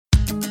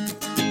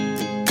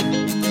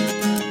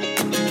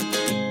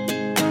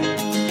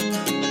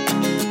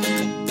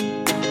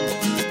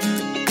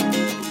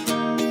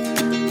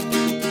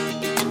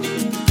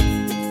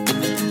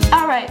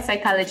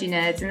psychology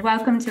nerds, and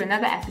welcome to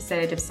another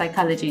episode of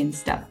Psychology and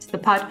Stuff, the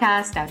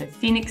podcast out of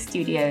Phoenix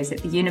Studios at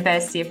the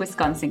University of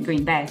Wisconsin,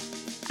 Green Bay.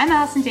 I'm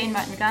Alison Jane,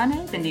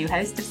 the new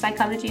host of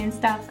Psychology and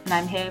Stuff, and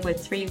I'm here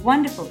with three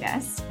wonderful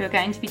guests who are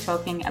going to be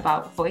talking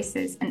about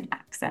voices and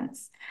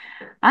accents.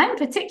 I'm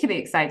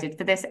particularly excited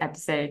for this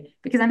episode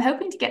because I'm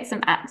hoping to get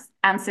some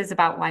answers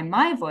about why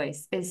my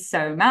voice is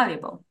so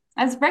malleable.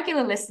 As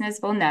regular listeners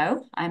will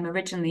know, I'm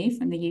originally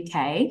from the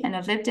UK and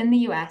I've lived in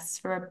the US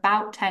for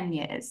about 10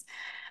 years.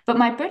 But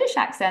my British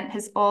accent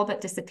has all but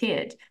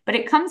disappeared. But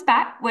it comes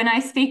back when I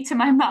speak to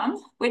my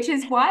mum, which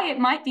is why it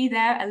might be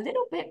there a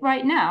little bit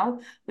right now,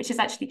 which has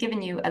actually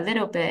given you a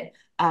little bit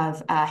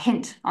of a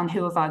hint on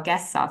who of our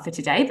guests are for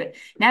today. But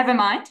never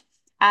mind.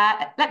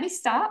 Let me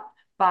start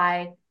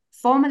by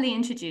formally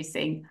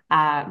introducing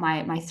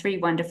my three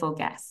wonderful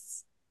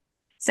guests.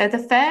 So the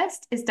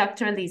first is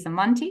Dr. Elisa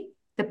Monti,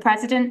 the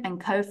president and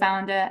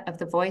co-founder of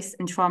the Voice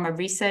and Trauma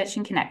Research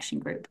and Connection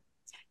Group.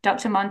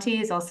 Dr.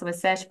 Monti is also a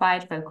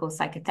certified vocal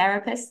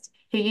psychotherapist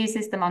who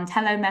uses the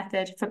Montello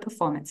method for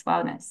performance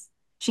wellness.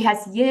 She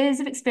has years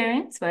of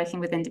experience working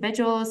with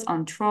individuals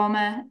on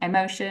trauma,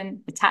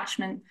 emotion,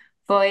 attachment,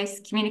 voice,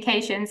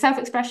 communication,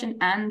 self-expression,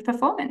 and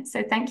performance.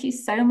 So thank you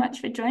so much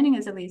for joining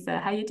us, Elisa.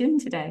 How are you doing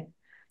today?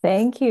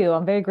 Thank you.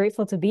 I'm very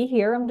grateful to be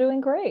here. I'm doing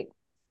great.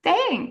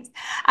 Thanks.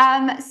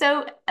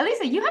 So,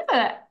 Elisa, you have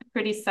a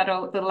pretty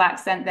subtle little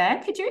accent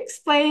there. Could you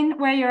explain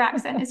where your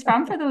accent is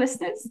from for the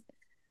listeners?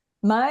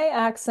 My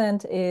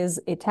accent is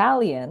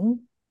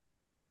Italian.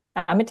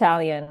 I'm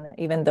Italian,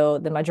 even though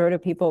the majority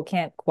of people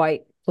can't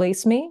quite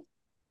place me.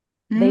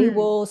 They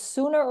will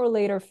sooner or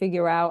later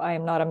figure out I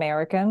am not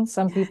American.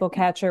 Some people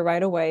catch it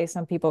right away.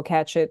 Some people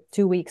catch it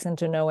 2 weeks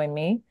into knowing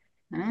me,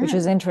 which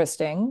is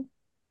interesting.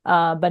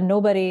 But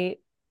nobody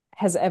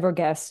has ever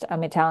guessed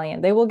I'm Italian.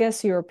 They will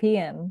guess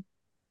European,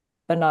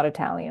 but not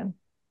Italian.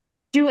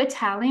 Do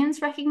Italians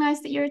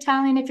recognize that you're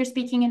Italian if you're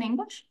speaking in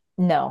English?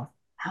 No.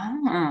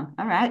 Oh,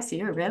 all right. So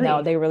you're really...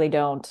 No, they really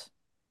don't.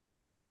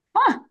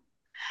 Huh.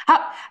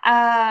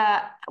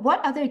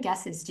 What other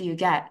guesses do you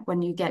get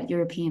when you get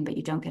European, but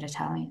you don't get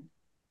Italian?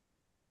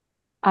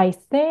 I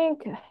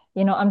think,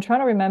 I'm trying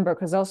to remember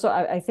because also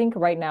I think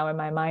right now in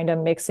my mind,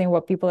 I'm mixing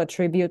what people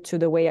attribute to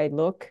the way I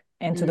look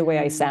and to the way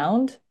I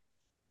sound.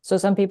 So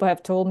some people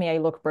have told me I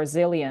look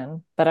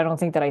Brazilian, but I don't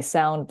think that I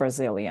sound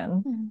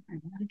Brazilian.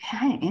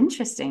 Okay,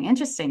 interesting.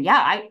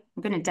 Yeah,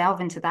 I'm going to delve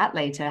into that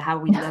later, how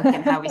we look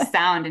and how we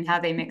sound and how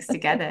they mix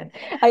together.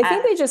 I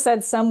think they just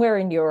said somewhere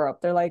in Europe.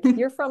 They're like,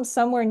 you're from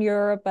somewhere in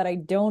Europe, but I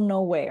don't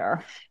know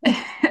where.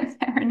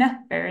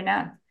 Fair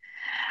enough.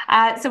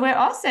 So we're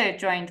also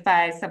joined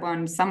by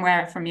someone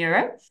somewhere from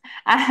Europe.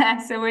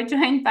 So we're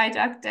joined by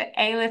Dr.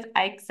 Elif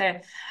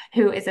Ikizer,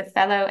 who is a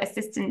fellow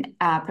assistant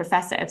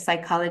professor of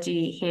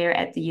psychology here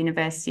at the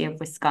University of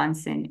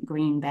Wisconsin,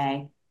 Green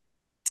Bay.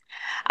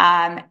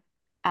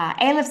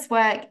 Elif's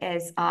work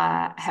is,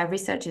 her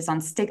research is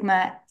on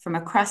stigma from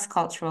a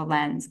cross-cultural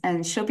lens,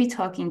 and she'll be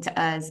talking to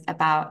us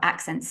about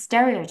accent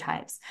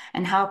stereotypes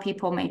and how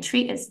people may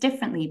treat us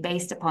differently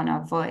based upon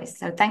our voice.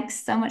 So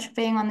thanks so much for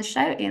being on the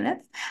show,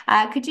 Elif.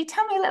 Could you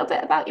tell me a little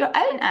bit about your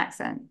own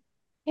accent?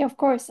 Yeah, of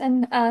course.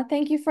 And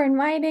thank you for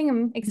inviting.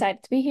 I'm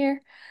excited to be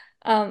here.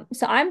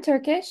 So I'm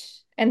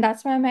Turkish, and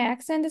that's where my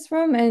accent is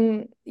from.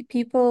 And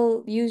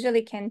people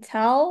usually can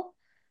tell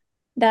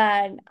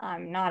that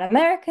I'm not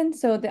American,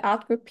 so the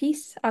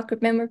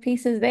outgroup member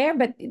piece is there,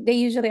 but they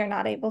usually are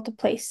not able to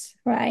place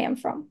where I am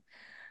from.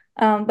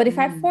 But if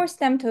I force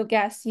them to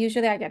guess,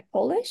 usually I get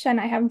Polish, and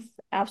I have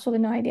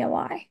absolutely no idea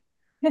why.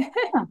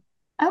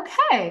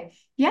 Okay,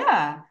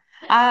 yeah.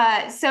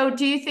 So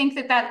do you think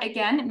that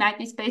again might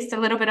be based a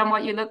little bit on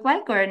what you look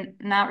like, or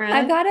not really?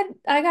 I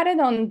got it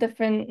on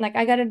different, like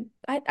I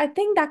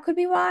think that could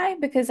be why,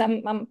 because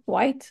I'm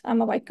white.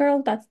 I'm a white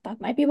girl. That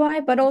might be why.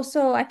 But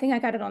also I think I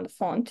got it on the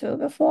phone too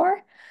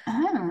before.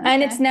 Oh, okay.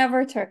 And it's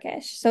never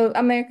Turkish. So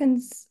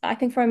I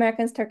think for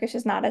Americans, Turkish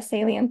is not a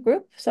salient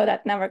group, so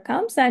that never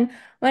comes. And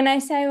when I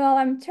say, well,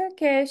 I'm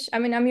Turkish, I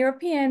mean I'm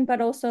European, but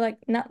also like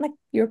not like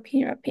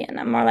European.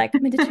 I'm more like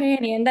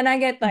Mediterranean. Then I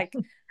get like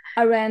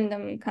a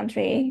random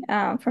country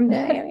from the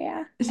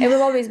area. It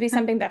will always be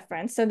something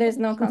different. So there's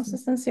no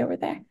consistency over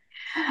there.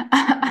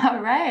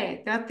 All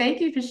right. Well, thank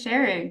you for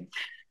sharing.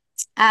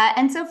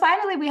 And so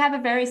finally, we have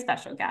a very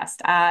special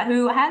guest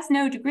who has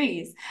no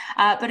degrees,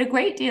 but a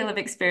great deal of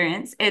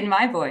experience in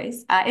my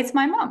voice. It's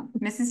my mom,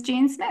 Mrs.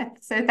 Jean Smith.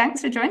 So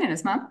thanks for joining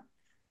us, Mom.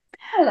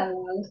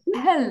 Hello, Alison.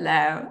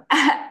 Hello.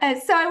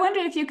 So I wonder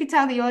if you could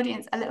tell the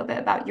audience a little bit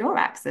about your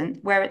accent,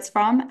 where it's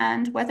from,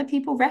 and whether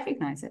people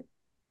recognize it.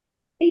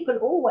 People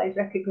always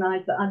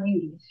recognise that I'm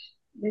English.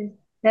 There's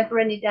never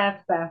any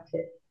doubt about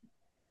it.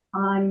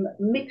 I'm a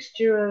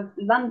mixture of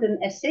London,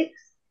 Essex,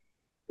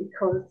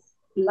 because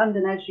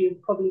London, as you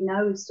probably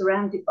know, is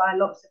surrounded by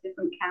lots of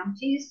different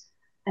counties,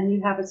 and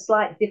you have a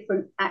slight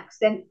different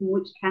accent from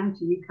which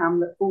county you come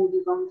that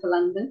borders onto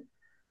London.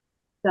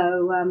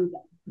 So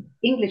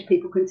English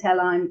people can tell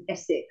I'm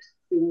Essex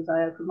as soon as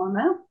I open my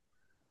mouth.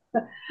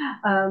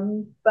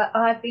 But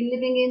I've been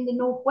living in the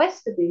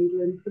northwest of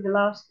England for the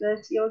last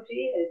 30 odd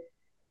years.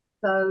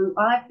 So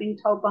I've been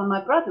told by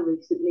my brother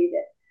recently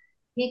that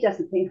he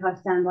doesn't think I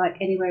sound like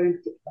anywhere in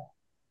particular.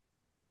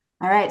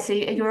 All right, so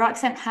your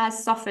accent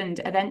has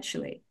softened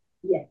eventually.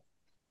 Yes.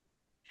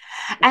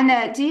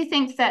 And do you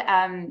think that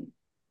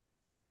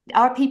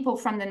are people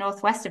from the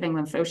northwest of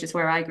England, which is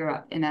where I grew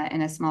up in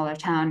a smaller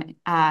town,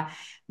 are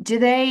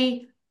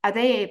they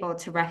able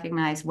to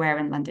recognize where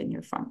in London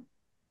you're from?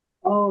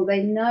 Oh,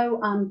 they know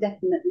I'm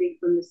definitely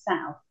from the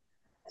south.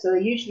 So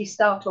they usually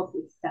start off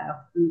with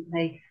south and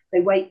they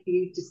wait for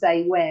you to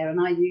say where,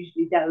 and I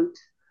usually don't.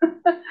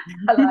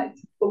 I like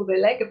to pull their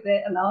leg a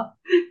bit and I'll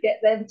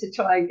get them to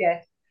try and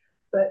guess.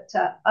 But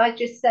I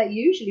just say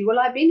usually, well,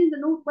 I've been in the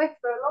northwest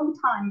for a long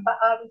time, but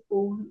I was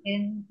born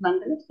in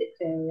London Essex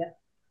area.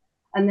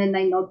 And then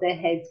they nod their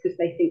heads because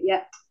they think,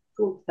 yeah,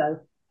 thought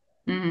so.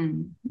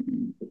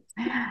 Mm-hmm.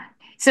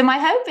 So my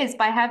hope is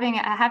by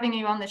having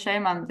you on the show,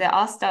 Mum, that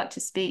I'll start to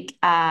speak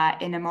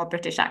in a more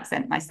British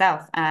accent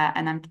myself,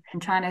 and I'm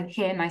trying to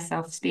hear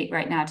myself speak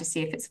right now to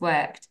see if it's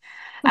worked.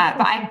 But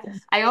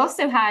I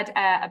also had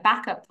a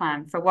backup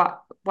plan for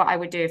what I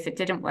would do if it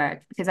didn't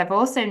work, because I've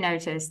also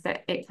noticed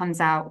that it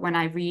comes out when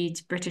I read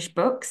British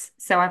books.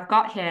 So I've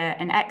got here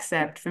an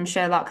excerpt from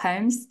Sherlock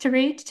Holmes to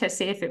read to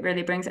see if it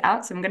really brings it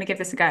out. So I'm going to give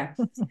this a go.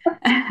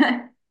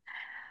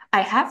 I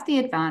have the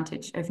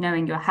advantage of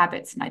knowing your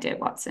habits, my dear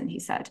Watson, he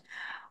said.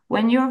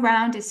 When your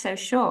round is so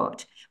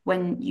short,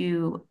 when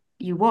you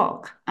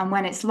walk, and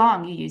when it's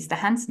long, you use the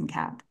hansom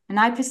cab. And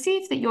I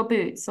perceive that your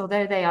boots,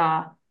 although they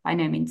are by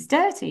no means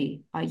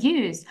dirty, are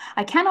used.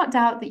 I cannot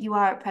doubt that you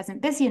are at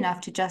present busy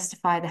enough to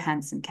justify the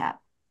hansom cab.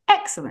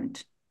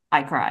 Excellent,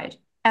 I cried.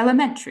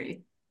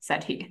 Elementary,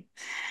 said he.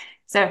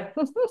 So,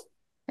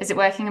 is it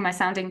working? Am I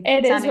sounding?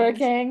 It is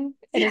working.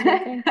 It is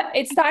working.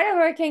 It started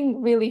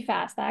working really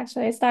fast,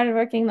 actually. It started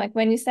working like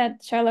when you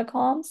said Sherlock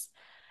Holmes,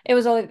 it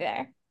was already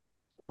there.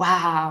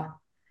 Wow.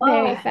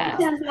 Very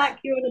fast. It sounds like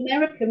you're an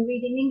American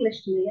reading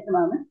English to me at the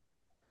moment.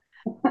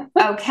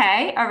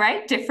 Okay, all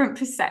right, different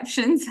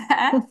perceptions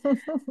there.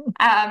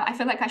 I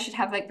feel like I should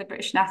have like the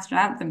British national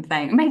anthem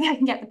playing. Maybe I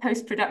can get the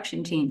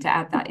post-production team to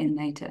add that in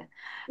later.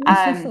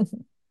 All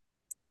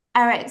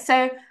right,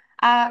 so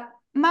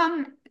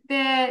Mum,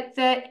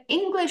 the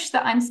English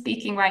that I'm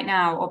speaking right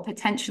now, or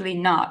potentially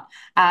not,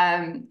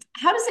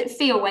 how does it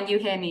feel when you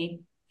hear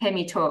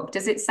me talk?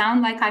 Does it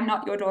sound like I'm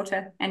not your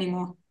daughter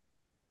anymore?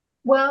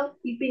 Well,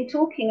 you've been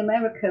talking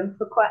American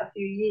for quite a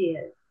few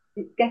years.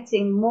 It's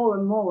getting more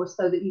and more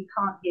so that you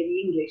can't hear the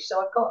English.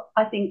 So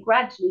I think,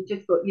 gradually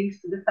just got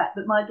used to the fact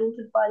that my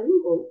daughter's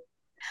bilingual.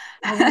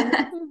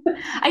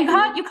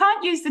 You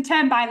can't use the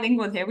term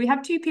bilingual here. We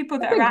have two people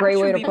that are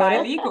actually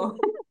bilingual.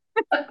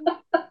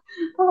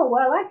 Oh,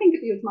 well, I think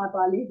of you as my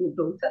bilingual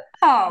daughter.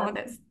 Oh, well,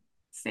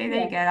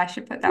 there you go. I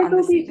should put that on the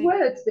all CV. These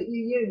words that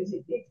you use,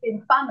 it's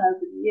been fun over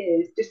the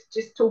years,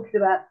 just talking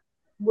about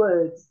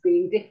words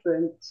being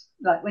different.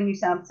 Like when you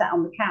say I'm sat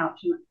on the couch,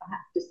 and I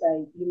have to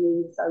say, you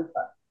mean the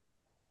sofa.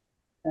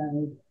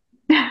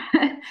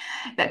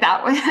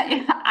 that was,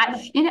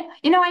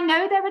 I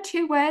know there are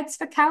two words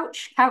for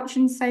couch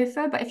and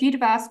sofa, but if you'd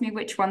have asked me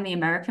which one the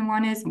American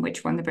one is and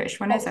which one the British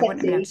one is, I wouldn't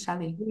have been able to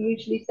tell you. You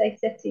usually say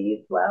settee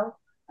as well.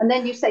 And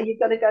then you say you've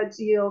got to go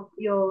to your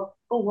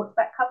what's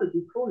that cupboard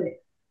you call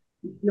it?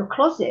 Your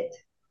closet.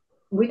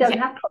 We don't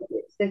have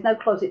closets. There's no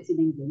closets in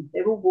England.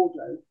 They're all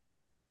wardrobes.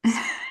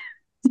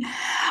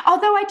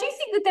 Although I do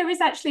think that there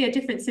is actually a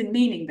difference in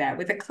meaning there,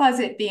 with a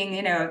closet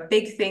being, a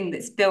big thing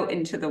that's built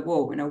into the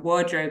wall, and a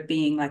wardrobe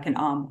being like an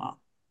armoire.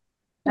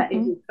 That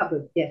is a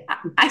cupboard, yes.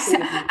 I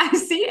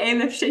see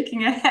Elif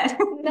shaking her head.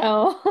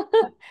 No.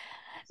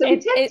 So we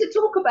tend to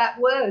talk about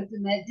words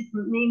and their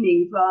different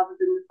meanings rather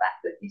than the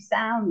fact that you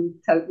sound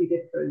totally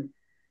different.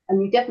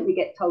 And you definitely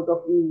get told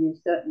off when you use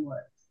certain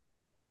words.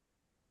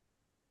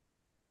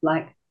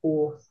 Like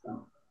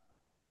awesome.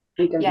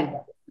 We don't do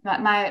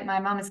that. My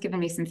mum has given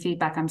me some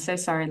feedback. I'm so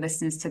sorry,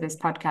 listeners to this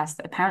podcast,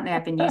 that apparently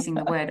I've been using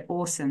the word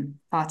awesome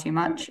far too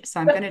much.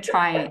 So I'm going to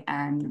try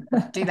and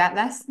do that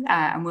less.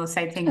 And we'll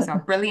say things are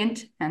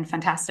brilliant and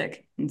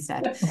fantastic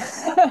instead.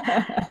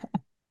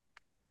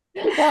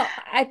 Well,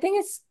 I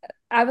think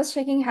I was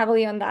checking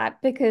heavily on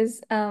that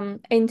because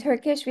in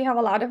Turkish, we have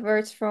a lot of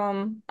words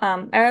from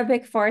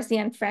Arabic, Farsi,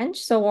 and French.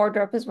 So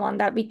wardrobe is one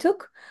that we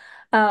took,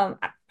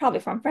 probably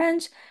from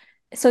French.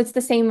 So it's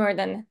the same word,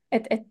 and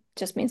it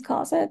just means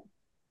closet.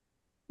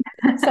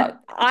 So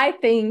I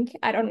think,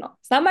 I don't know,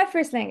 it's not my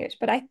first language,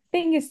 but I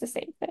think it's the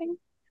same thing.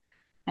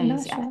 I'm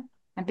not sure.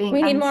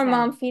 We need more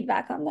mom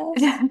feedback on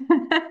this.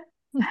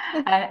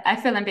 I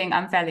feel I'm being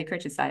unfairly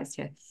criticized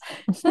here.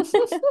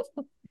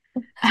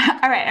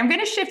 All right, I'm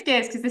going to shift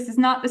gears because this is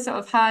not the sort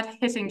of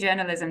hard-hitting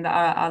journalism that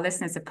our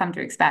listeners have come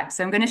to expect.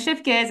 So I'm going to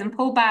shift gears and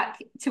pull back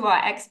to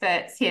our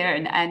experts here,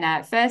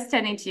 and first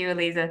turning to you,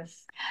 Elisa.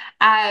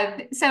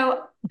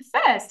 So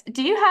first,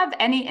 do you have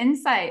any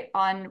insight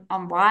on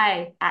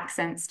why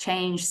accents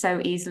change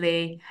so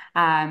easily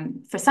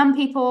for some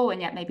people,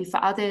 and yet maybe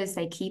for others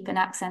they keep an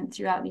accent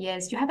throughout the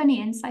years? Do you have any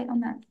insight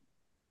on that?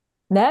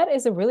 That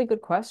is a really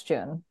good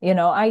question.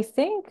 I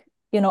think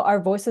our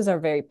voices are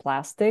very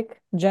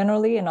plastic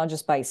generally, and not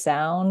just by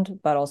sound,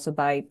 but also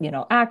by,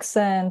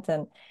 accent.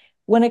 And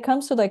when it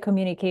comes to like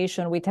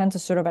communication, we tend to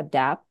sort of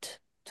adapt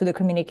to the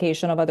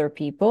communication of other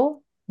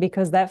people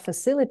because that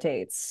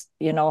facilitates,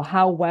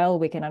 how well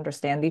we can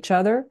understand each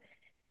other.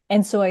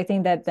 And so I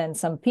think that then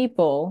some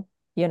people,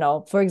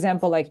 for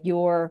example, like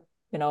you're,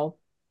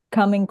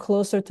 coming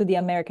closer to the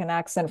American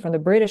accent from the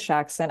British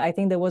accent, I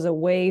think there was a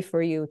way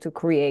for you to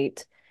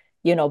create,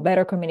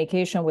 better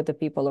communication with the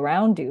people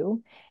around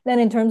you. Then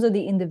in terms of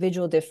the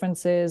individual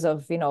differences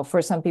of,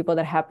 for some people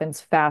that happens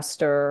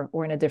faster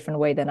or in a different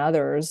way than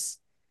others,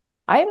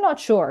 I am not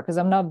sure because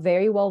I'm not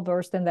very well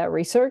versed in that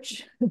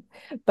research,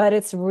 but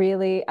I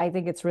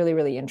think it's really,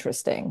 really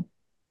interesting.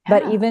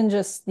 But even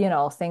just,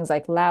 things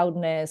like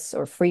loudness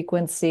or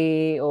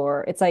frequency,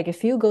 or it's like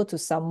if you go to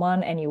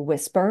someone and you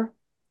whisper,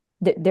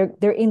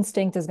 their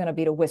instinct is going to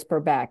be to whisper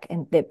back,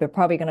 and they're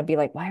probably going to be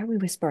like, why are we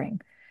whispering?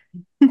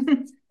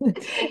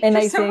 And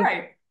I think,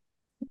 right.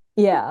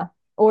 Yeah.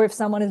 Or if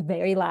someone is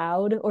very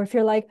loud, or if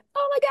you're like,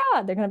 oh my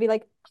God, they're going to be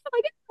like, oh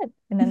my God.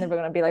 And then they're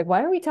going to be like,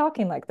 why are we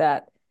talking like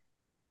that?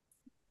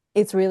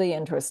 It's really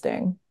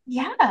interesting.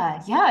 Yeah.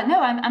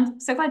 No,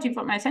 I'm so glad you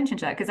brought my attention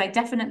to that because I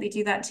definitely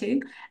do that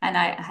too. And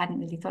I hadn't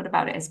really thought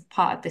about it as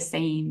part of the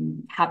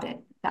same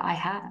habit that I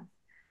have.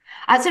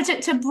 So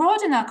to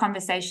broaden our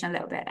conversation a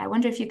little bit, I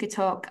wonder if you could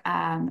talk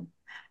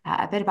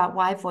a bit about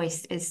why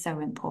voice is so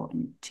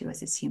important to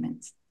us as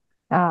humans.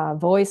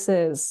 Voice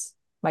is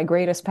my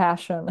greatest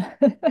passion.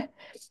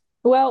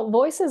 Well,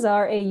 voices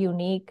are a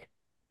unique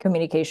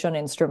communication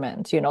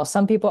instrument.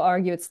 Some people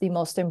argue it's the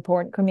most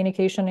important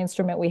communication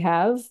instrument we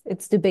have.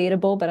 It's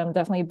debatable, but I'm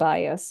definitely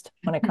biased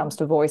when it comes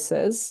to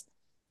voices.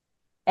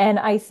 And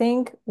I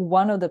think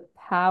one of the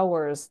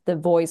powers the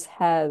voice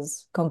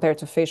has compared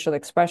to facial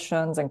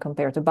expressions and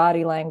compared to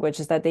body language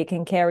is that they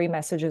can carry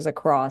messages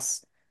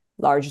across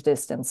large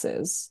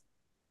distances.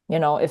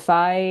 If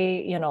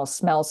I,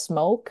 smell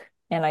smoke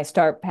and I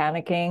start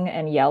panicking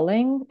and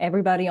yelling,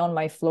 everybody on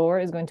my floor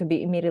is going to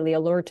be immediately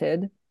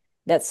alerted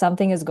that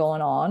something is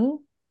going on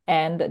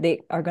and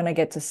they are going to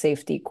get to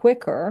safety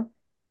quicker.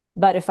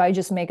 But if I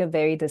just make a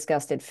very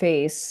disgusted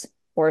face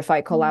or if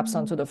I collapse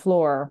onto the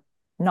floor,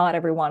 not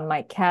everyone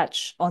might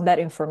catch on that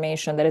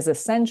information that is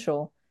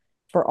essential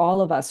for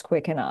all of us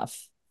quick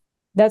enough.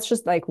 That's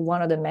just like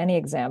one of the many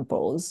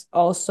examples.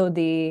 Also,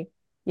 the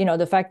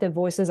fact that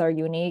voices are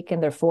unique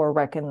and therefore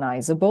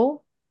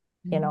recognizable.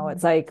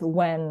 It's like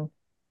when,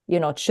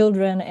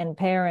 children and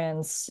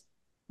parents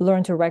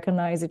learn to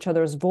recognize each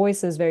other's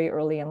voices very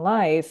early in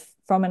life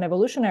from an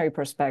evolutionary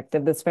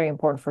perspective, that's very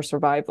important for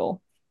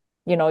survival.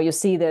 You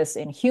see this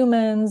in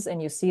humans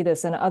and you see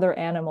this in other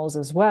animals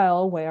as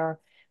well, where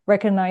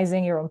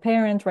recognizing your own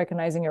parent,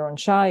 recognizing your own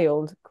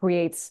child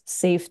creates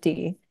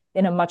safety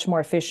in a much more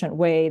efficient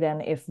way than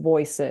if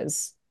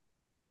voices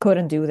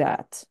couldn't do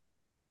that.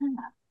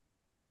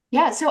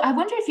 Yeah, so I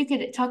wonder if you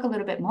could talk a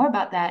little bit more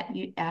about that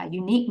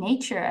unique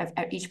nature of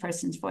each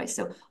person's voice.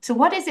 So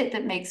what is it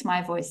that makes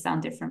my voice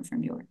sound different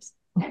from yours?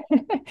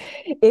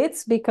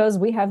 It's because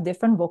we have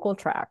different vocal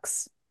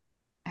tracts.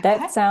 Okay.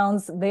 That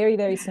sounds very,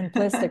 very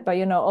simplistic, but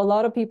a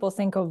lot of people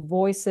think of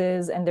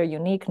voices and their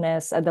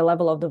uniqueness at the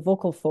level of the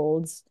vocal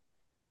folds.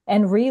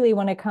 And really,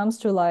 when it comes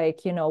to like,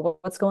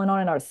 what's going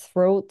on in our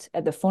throat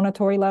at the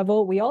phonatory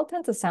level, we all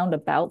tend to sound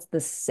about the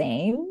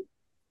same.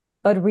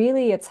 But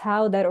really, it's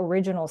how that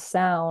original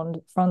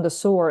sound from the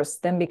source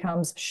then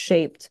becomes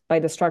shaped by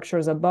the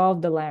structures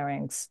above the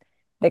larynx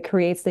that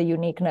creates the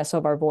uniqueness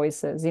of our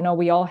voices.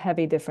 We all have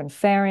a different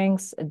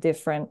pharynx, a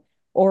different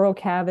oral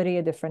cavity,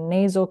 a different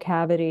nasal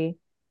cavity.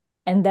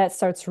 And that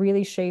starts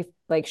really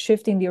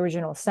shifting the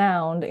original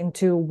sound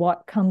into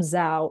what comes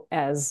out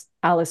as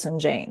Alison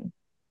Jane.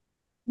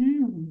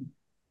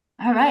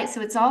 All right.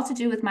 So it's all to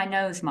do with my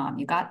nose, Mom.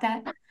 You got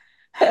that?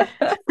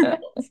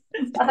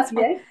 That's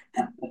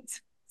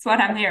what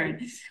I'm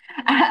hearing.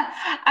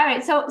 All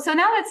right, so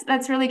now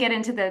let's really get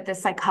into the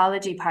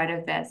psychology part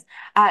of this.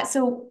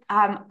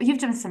 You've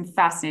done some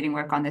fascinating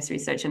work on this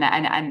research, and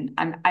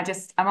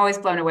I'm always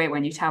blown away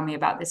when you tell me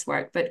about this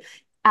work. But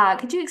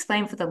could you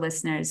explain for the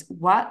listeners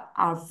what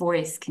our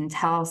voice can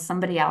tell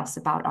somebody else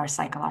about our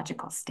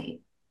psychological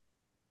state?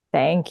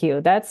 Thank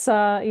you. That's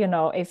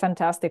a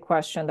fantastic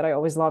question that I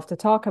always love to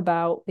talk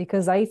about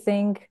because I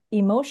think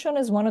emotion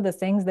is one of the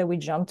things that we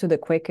jump to the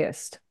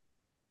quickest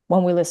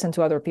when we listen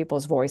to other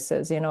people's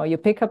voices. You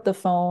pick up the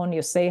phone,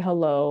 you say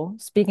hello.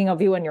 Speaking of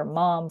you and your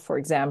mom, for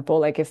example,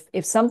 like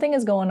if something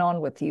is going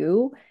on with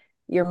you,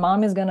 your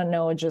mom is going to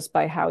know just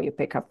by how you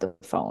pick up the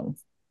phone.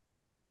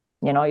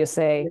 You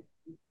say,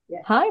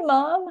 hi,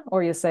 Mom,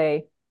 or you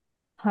say,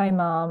 hi,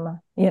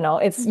 Mom.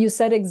 You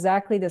said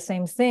exactly the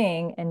same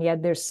thing, and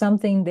yet there's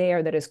something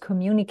there that is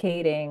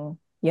communicating,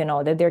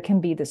 that there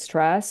can be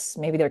distress,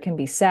 maybe there can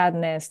be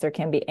sadness, there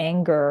can be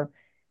anger,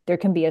 there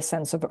can be a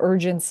sense of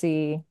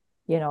urgency.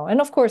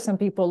 And of course, some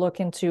people look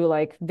into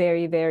like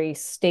very, very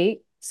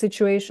state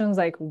situations,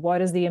 like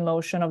what is the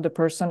emotion of the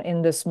person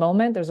in this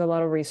moment? There's a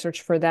lot of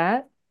research for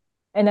that.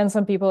 And then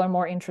some people are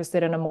more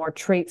interested in a more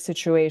trait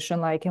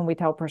situation, like can we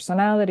tell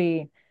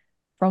personality?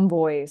 from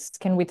voice?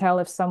 Can we tell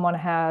if someone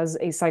has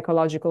a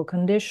psychological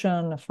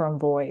condition from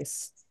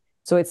voice?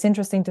 So it's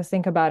interesting to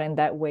think about in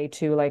that way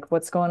too, like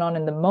what's going on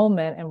in the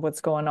moment and what's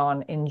going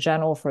on in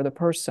general for the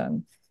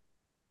person.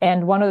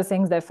 And one of the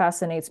things that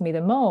fascinates me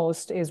the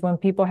most is when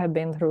people have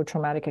been through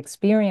traumatic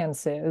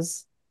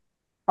experiences,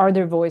 are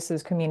their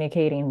voices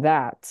communicating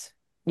that?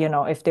 You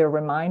know, if they're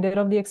reminded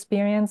of the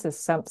experience,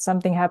 is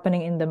something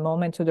happening in the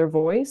moment to their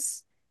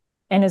voice?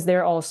 And is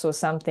there also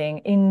something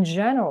in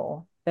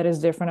general that is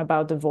different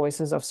about the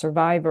voices of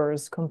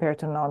survivors compared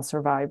to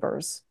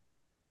non-survivors?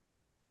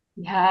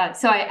 Yeah,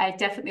 so I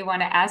definitely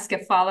want to ask a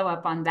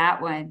follow-up on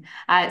that one.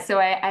 So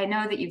I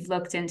know that you've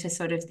looked into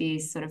sort of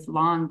these sort of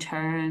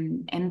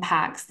long-term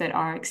impacts that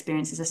our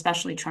experiences,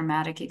 especially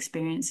traumatic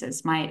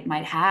experiences,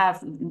 might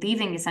have,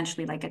 leaving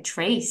essentially like a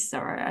trace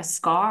or a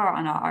scar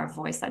on our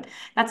voice.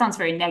 That sounds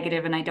very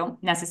negative, and I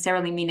don't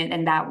necessarily mean it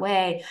in that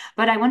way.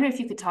 But I wonder if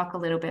you could talk a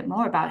little bit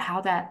more about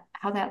how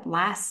that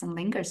lasts and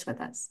lingers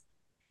with us.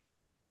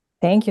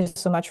 Thank you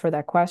so much for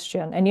that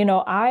question. And,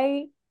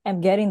 I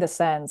am getting the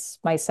sense,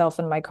 myself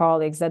and my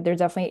colleagues, that there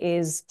definitely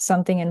is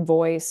something in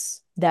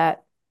voice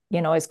that,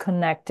 is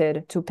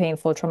connected to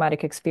painful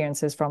traumatic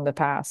experiences from the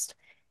past.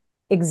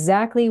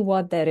 Exactly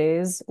what that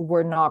is,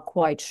 we're not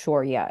quite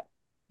sure yet.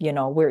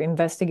 We're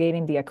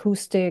investigating the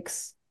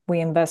acoustics, we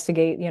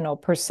investigate,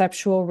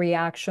 perceptual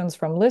reactions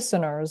from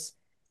listeners,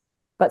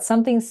 but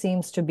something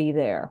seems to be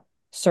there,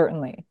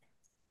 certainly.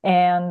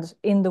 And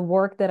in the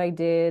work that I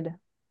did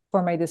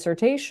for my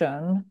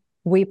dissertation,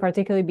 we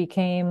particularly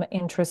became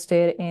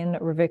interested in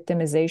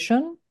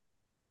revictimization.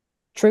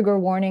 Trigger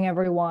warning,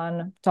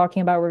 everyone,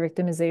 talking about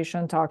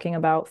revictimization, talking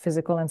about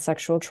physical and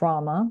sexual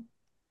trauma.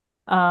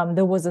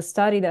 There was a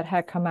study that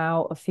had come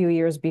out a few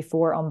years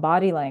before on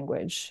body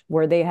language,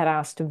 where they had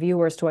asked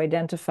viewers to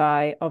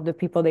identify of the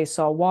people they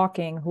saw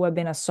walking who had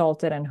been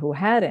assaulted and who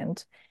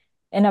hadn't.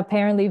 And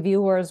apparently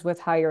viewers with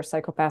higher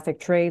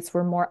psychopathic traits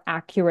were more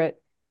accurate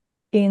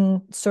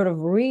in sort of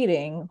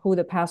reading who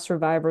the past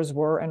survivors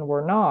were and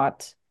were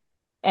not.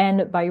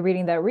 And by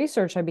reading that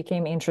research, I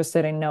became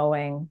interested in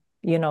knowing,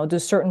 do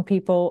certain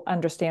people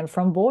understand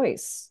from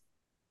voice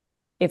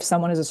if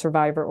someone is a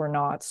survivor or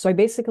not? So I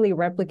basically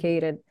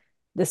replicated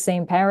the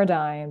same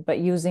paradigm, but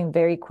using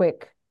very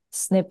quick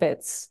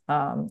snippets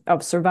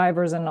of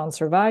survivors and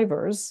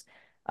non-survivors,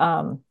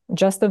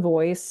 just the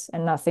voice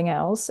and nothing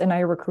else. And I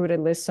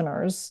recruited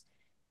listeners.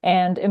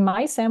 And in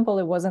my sample,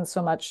 it wasn't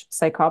so much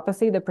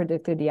psychopathy that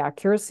predicted the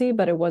accuracy,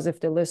 but it was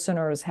if the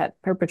listeners had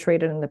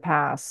perpetrated in the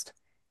past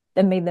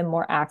that made them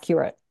more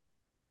accurate.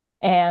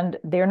 And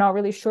they're not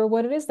really sure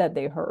what it is that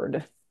they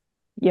heard,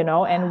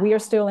 and we are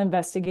still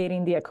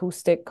investigating the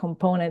acoustic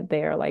component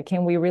there. Like,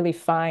 can we really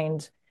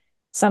find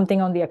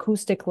something on the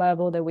acoustic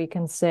level that we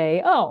can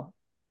say, oh,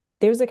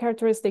 there's a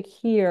characteristic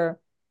here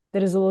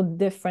that is a little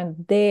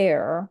different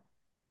there?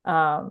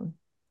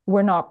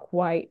 We're not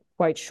quite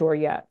sure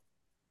yet.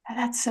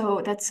 That's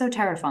so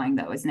terrifying,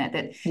 though, isn't it?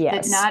 That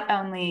Yes. not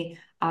only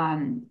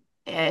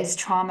is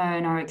trauma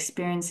and our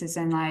experiences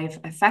in life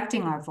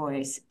affecting our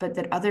voice, but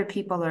that other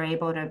people are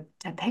able to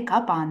pick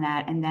up on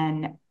that and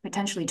then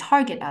potentially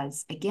target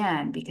us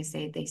again because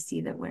they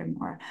see that we're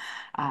more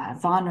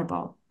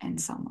vulnerable in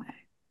some way.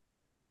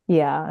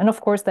 Yeah. And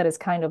of course, that is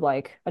kind of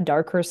like a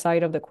darker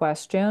side of the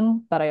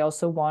question, but I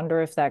also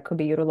wonder if that could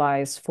be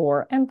utilized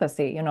for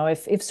empathy.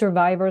 If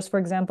survivors, for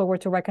example, were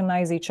to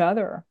recognize each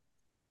other,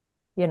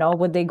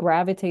 would they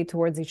gravitate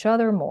towards each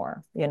other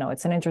more?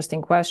 It's an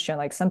interesting question.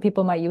 Like, some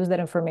people might use that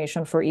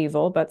information for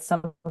evil, but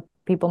some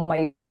people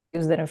might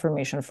use that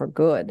information for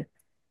good.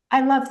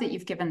 I love that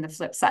you've given the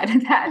flip side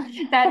of that.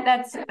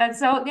 That's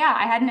so,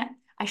 yeah,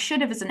 I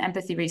should have, as an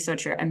empathy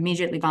researcher,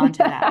 immediately gone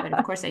to that, but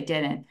of course I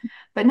didn't.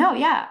 But no,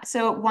 yeah.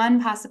 So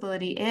one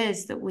possibility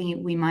is that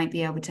we might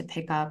be able to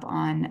pick up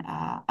on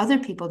other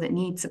people that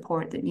need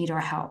support, that need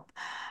our help.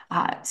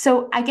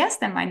 So I guess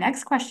then my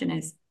next question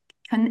is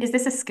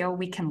this a skill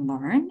we can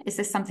learn? Is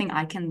this something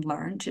I can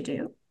learn to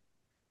do?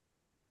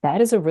 That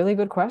is a really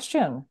good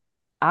question.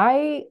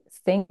 I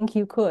think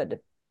you could.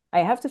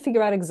 I have to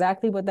figure out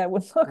exactly what that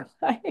would look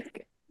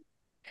like.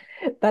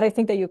 But I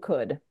think that you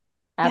could.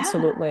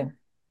 Absolutely. Yeah.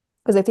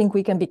 Because I think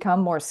we can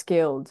become more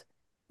skilled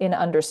in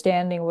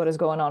understanding what is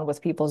going on with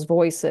people's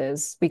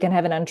voices. We can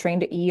have an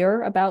untrained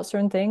ear about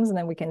certain things, and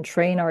then we can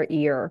train our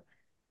ear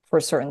for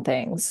certain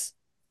things.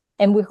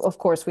 And of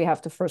course, we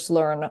have to first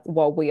learn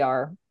what we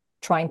are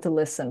trying to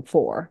listen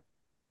for.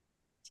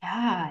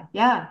 Yeah,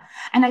 yeah.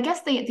 And I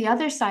guess the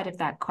other side of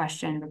that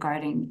question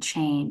regarding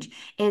change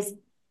is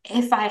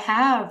if I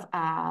have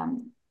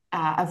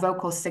a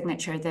vocal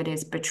signature that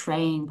is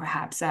betraying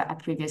perhaps a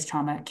previous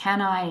trauma,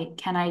 can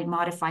I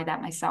modify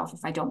that myself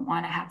if I don't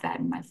want to have that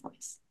in my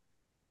voice?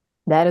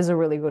 That is a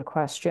really good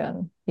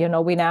question.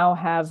 We now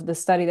have the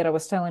study that I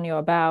was telling you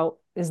about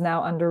is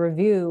now under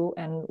review.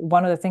 And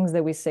one of the things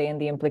that we say in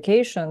the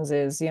implications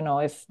is,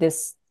 if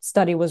this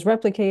study was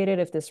replicated,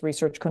 if this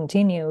research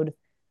continued,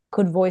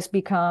 could voice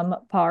become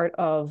part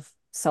of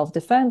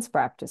self-defense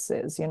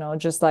practices?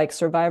 Just like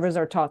survivors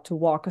are taught to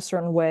walk a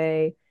certain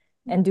way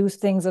and do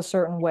things a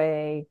certain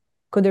way,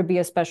 Could there be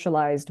a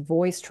specialized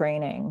voice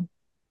training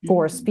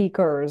for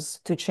speakers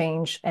to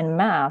change and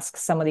mask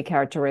some of the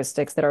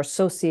characteristics that are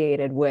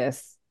associated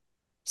with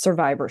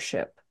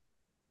survivorship?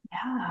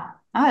 Yeah.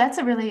 Oh, that's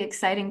a really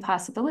exciting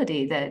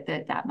possibility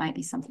that might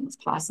be something that's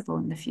possible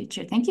in the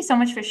future. Thank you so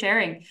much for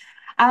sharing.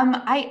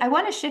 I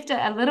want to shift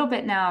a little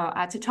bit now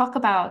to talk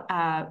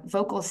about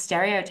vocal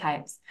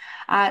stereotypes.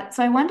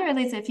 So I wonder,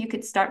 Elisa, if you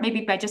could start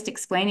maybe by just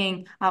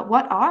explaining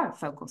what are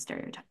vocal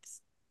stereotypes?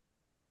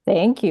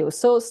 Thank you.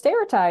 So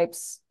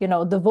stereotypes,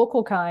 the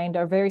vocal kind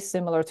are very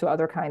similar to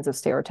other kinds of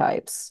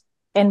stereotypes.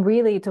 And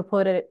really, to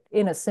put it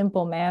in a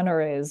simple manner,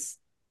 is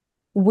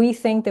we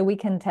think that we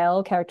can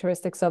tell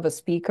characteristics of a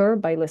speaker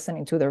by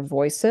listening to their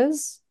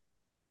voices.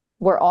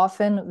 We're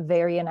often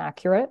very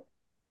inaccurate.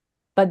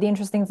 But the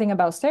interesting thing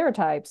about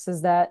stereotypes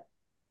is that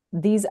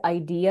these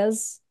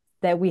ideas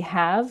that we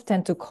have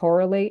tend to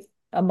correlate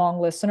among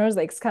listeners.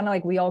 Like, it's kind of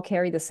like we all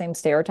carry the same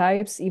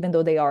stereotypes, even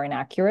though they are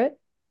inaccurate.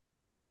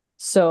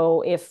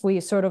 So if we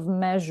sort of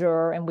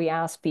measure and we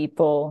ask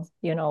people,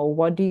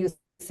 what do you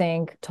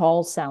think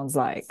tall sounds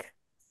like?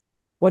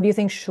 What do you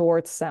think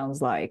short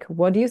sounds like?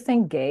 What do you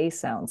think gay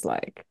sounds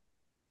like?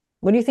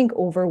 What do you think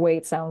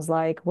overweight sounds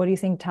like? What do you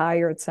think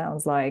tired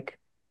sounds like?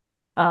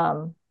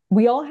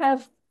 We all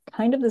have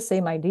kind of the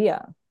same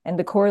idea, and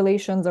the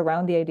correlations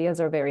around the ideas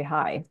are very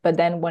high. But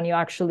then when you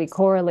actually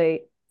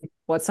correlate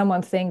what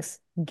someone thinks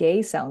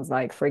gay sounds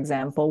like, for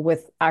example,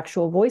 with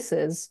actual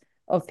voices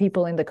of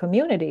people in the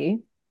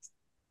community,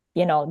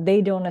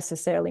 they don't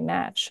necessarily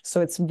match. So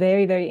it's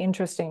very, very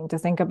interesting to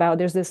think about.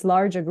 There's this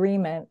large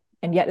agreement,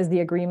 and yet is the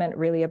agreement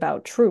really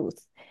about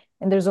truth?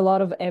 And there's a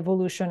lot of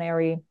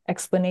evolutionary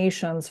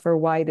explanations for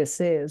why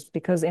this is,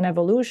 because in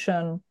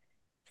evolution,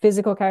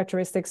 physical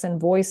characteristics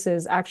and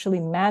voices actually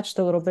matched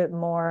a little bit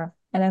more.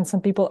 And then some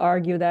people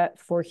argue that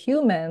for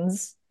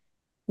humans,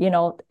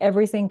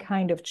 everything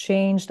kind of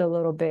changed a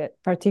little bit,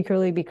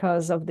 particularly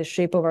because of the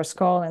shape of our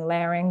skull and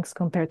larynx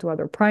compared to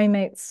other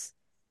primates.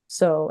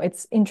 So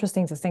it's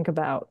interesting to think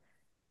about.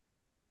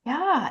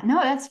 Yeah,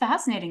 no, that's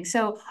fascinating.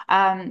 So,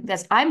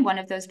 I'm one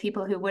of those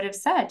people who would have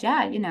said,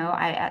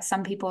 yeah,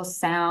 some people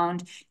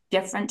sound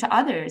different to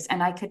others,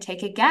 and I could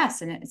take a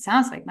guess, and it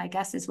sounds like my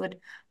guesses would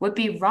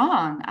be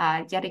wrong.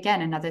 Yet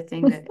again, another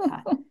thing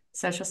that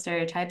social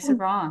stereotypes are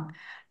wrong.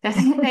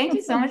 Thank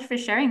you so much for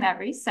sharing that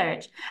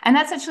research. And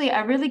that's actually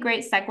a really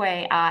great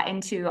segue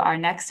into our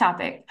next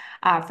topic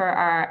for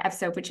our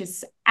episode, which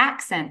is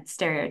accent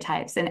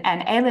stereotypes. And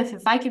Elif,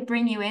 if I could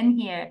bring you in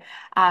here,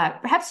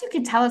 perhaps you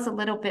could tell us a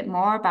little bit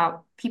more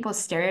about people's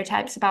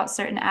stereotypes about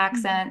certain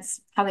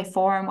accents, how they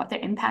form, what their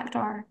impact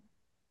are.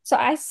 So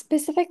I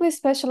specifically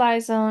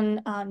specialize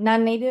on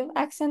non-native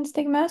accent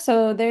stigma.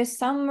 So there's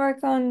some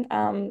work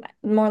on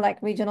more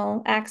like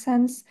regional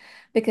accents,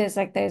 because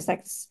there's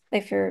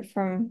if you're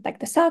from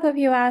the south of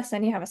US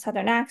and you have a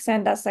southern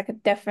accent, that's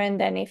different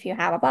than if you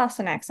have a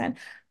Boston accent.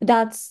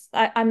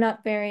 I'm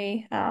not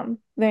very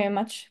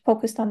much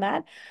focused on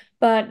that.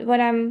 But what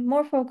I'm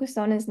more focused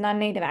on is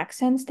non-native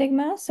accent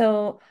stigma.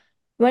 So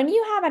when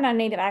you have a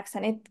non-native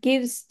accent, it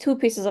gives two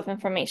pieces of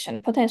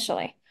information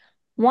potentially.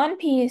 One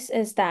piece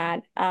is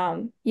that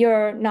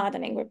you're not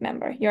an in-group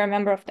member. You're a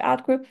member of the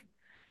out-group.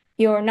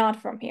 You're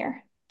not from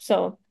here.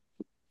 So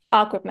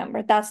out-group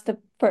member, that's the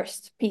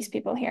first piece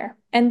people hear.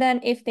 And then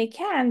if they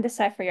can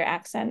decipher your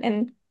accent,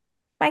 in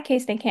my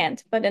case, they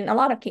can't, but in a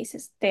lot of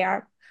cases,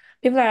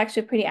 people are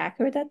actually pretty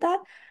accurate at that.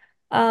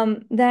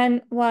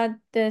 Then what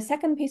the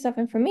second piece of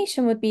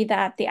information would be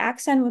that the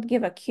accent would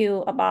give a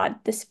cue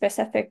about the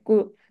specific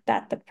group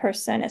that the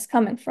person is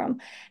coming from.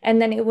 And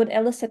then it would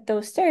elicit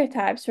those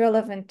stereotypes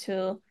relevant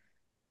to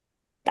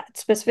that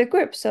specific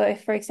group. So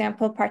if, for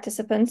example,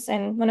 participants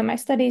in one of my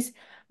studies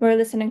were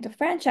listening to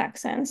French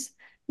accents,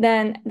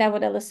 then that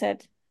would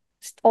elicit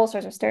all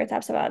sorts of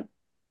stereotypes about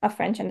a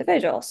French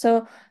individual.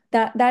 So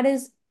that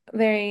is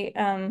very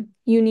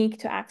unique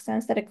to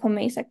accents, that it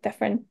conveys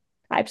different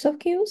types of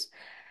cues.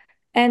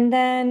 And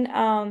then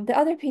the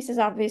other piece is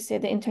obviously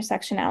the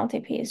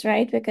intersectionality piece,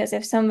 right? Because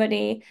if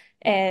somebody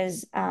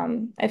is,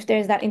 if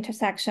there's that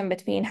intersection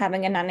between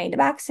having a non-native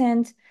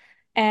accent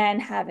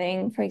and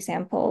having, for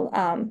example,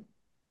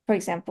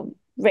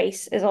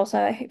 race is also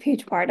a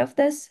huge part of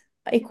this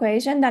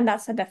equation, then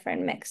that's a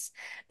different mix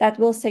that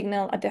will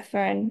signal a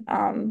different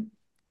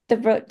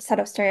set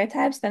of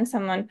stereotypes than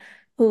someone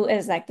who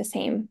is the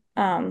same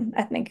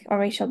ethnic or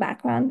racial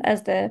background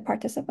as the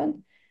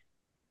participant.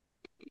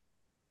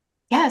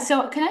 Yeah,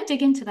 so can I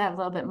dig into that a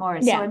little bit more?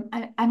 Yeah.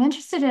 So I'm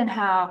interested in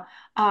how,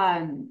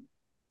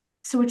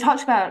 so we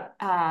talked about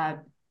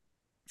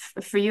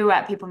for you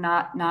people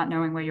not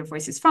knowing where your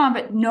voice is from,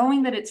 but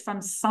knowing that it's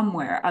from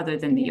somewhere other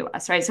than the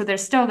US, right? So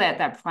there's still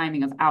that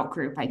priming of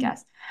out-group, I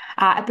guess.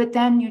 But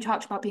then you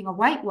talked about being a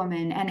white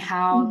woman and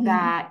how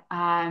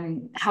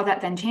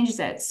that then changes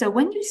it. So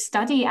when you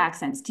study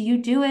accents, do you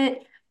do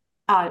it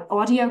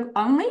audio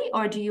only,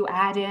 or do you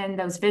add in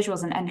those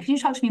visuals? And can you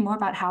talk to me more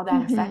about how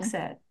that affects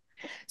it?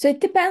 So it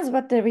depends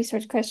what the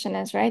research question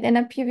is, right? In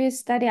a previous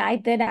study, I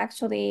did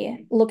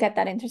actually look at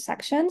that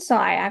intersection. So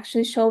I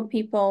actually showed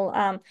people,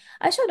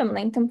 I showed them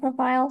LinkedIn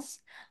profiles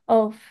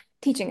of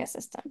teaching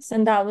assistants,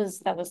 and that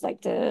was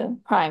like the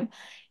crime,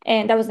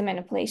 and that was the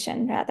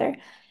manipulation rather.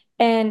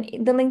 And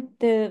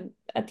the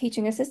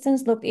teaching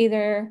assistants looked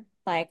either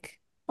like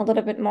a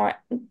little bit more,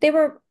 they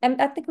were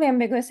ethnically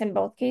ambiguous in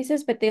both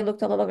cases, but they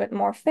looked a little bit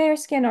more fair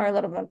skin or a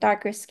little bit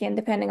darker skin,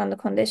 depending on the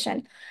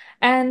condition.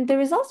 And the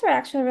results were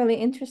actually really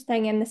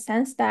interesting in the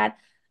sense that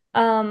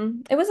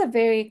it was a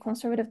very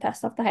conservative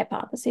test of the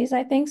hypotheses,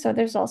 I think. So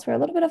the results were a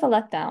little bit of a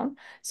letdown.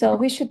 So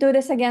we should do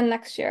this again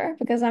next year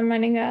because I'm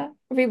running a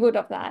reboot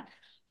of that.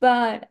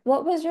 But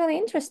what was really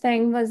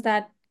interesting was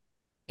that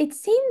it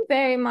seemed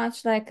very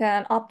much like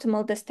an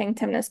optimal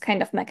distinctiveness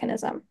kind of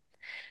mechanism.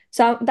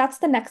 So that's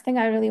the next thing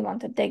I really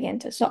want to dig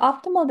into. So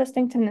optimal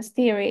distinctiveness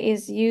theory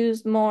is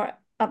used more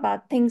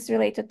about things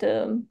related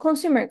to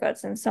consumer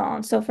goods and so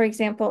on. So for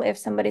example, if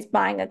somebody's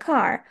buying a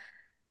car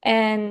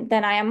and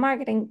then I am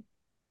marketing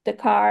the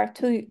car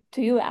to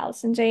you,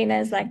 Alison Jane,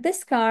 is like,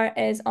 this car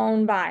is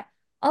owned by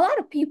a lot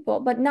of people,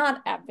 but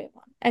not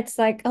everyone. It's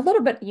like a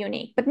little bit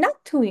unique, but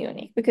not too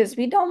unique, because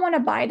we don't want to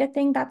buy the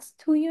thing that's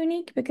too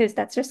unique because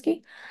that's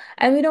risky.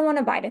 And we don't want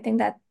to buy the thing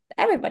that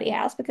everybody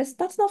has because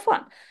that's no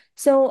fun.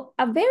 So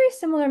a very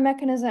similar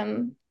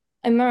mechanism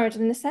emerged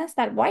in the sense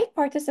that white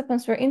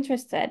participants were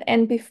interested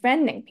in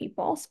befriending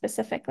people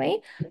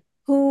specifically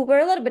who were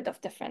a little bit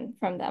of different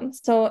from them.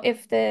 So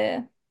if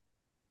the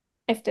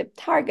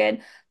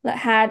target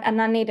had a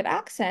non-native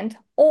accent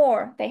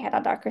or they had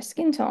a darker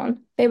skin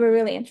tone, they were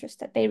really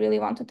interested. They really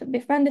wanted to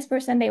befriend this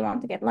person. They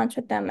wanted to get lunch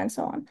with them and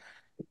so on.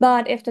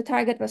 But if the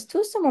target was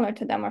too similar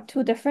to them or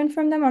too different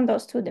from them on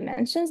those two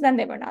dimensions, then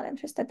they were not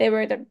interested. They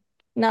were either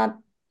not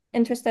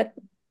interested,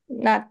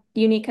 not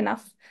unique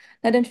enough,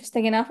 not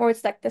interesting enough, or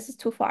it's like, this is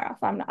too far off.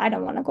 I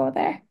don't want to go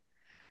there.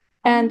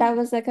 And that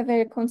was like a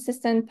very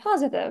consistent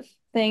positive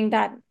thing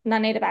that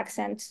non-native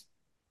accent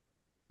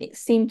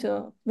seemed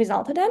to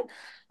resulted in.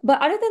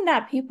 But other than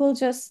that, people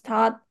just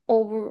thought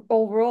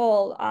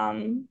overall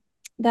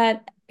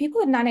that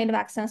people with non-native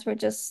accents were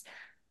just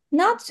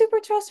not super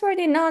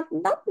trustworthy, not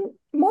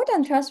more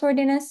than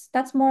trustworthiness.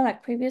 That's more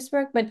like previous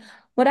work. But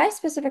what I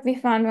specifically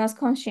found was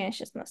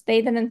conscientiousness.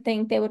 They didn't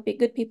think they would be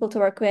good people to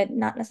work with,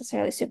 not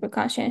necessarily super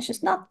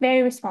conscientious, not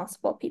very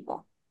responsible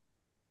people.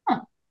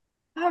 Huh.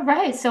 All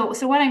right. So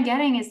what I'm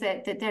getting is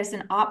that there's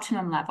an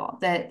optimum level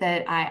that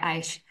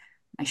I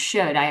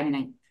should. I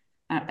mean,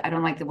 I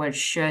don't like the word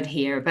should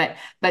here, but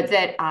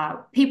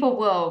that people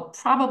will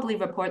probably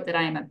report that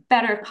I am a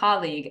better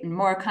colleague and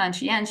more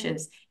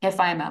conscientious if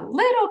I'm a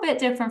little bit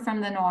different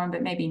from the norm,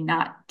 but maybe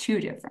not too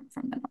different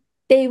from the norm.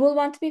 They will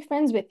want to be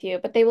friends with you,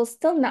 but they will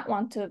still not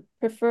want to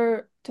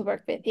prefer to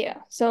work with you.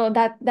 So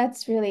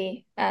that's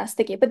really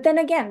sticky. But then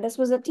again, this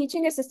was a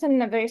teaching assistant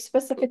in a very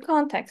specific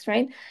context,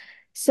 right?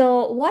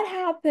 So what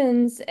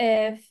happens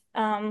if,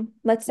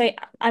 let's say,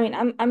 I mean,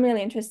 I'm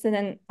really interested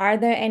in, are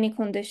there any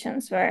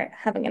conditions where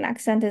having an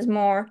accent is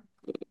more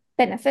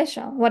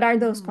beneficial? What are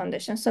those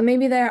conditions? So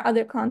maybe there are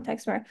other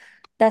contexts where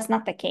that's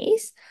not the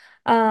case,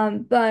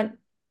 but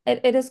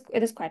it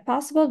is quite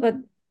possible. But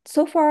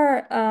so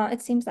far,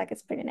 it seems like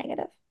it's pretty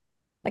negative.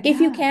 Like if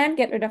you can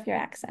get rid of your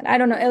accent, I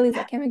don't know,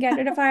 Elisa, can we get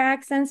rid of our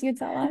accents? You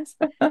tell us.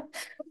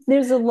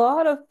 There's a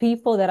lot of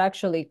people that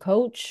actually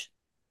coach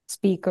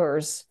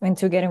speakers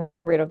into getting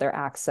rid of their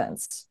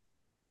accents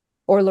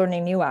or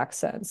learning new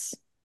accents.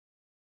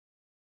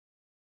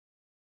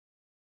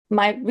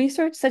 My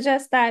research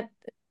suggests that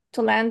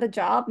to land the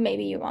job,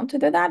 maybe you want to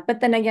do that. But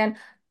then again,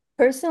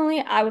 personally,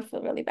 I would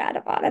feel really bad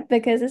about it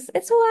because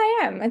it's who I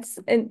am.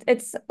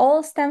 It's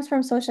all stems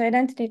from social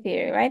identity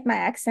theory, right? My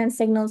accent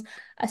signals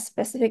a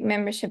specific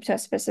membership to a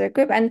specific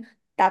group, and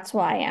that's who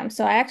I am.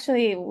 So I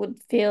actually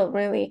would feel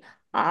really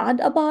odd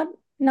about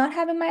not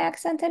having my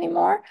accent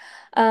anymore.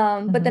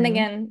 But then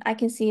again, I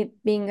can see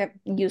it being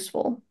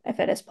useful if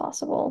it is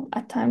possible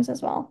at times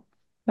as well.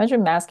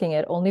 Imagine masking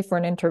it only for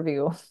an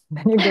interview.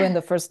 Then you go in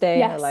the first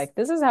day and you're like,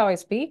 this is how I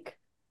speak.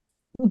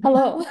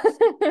 Hello.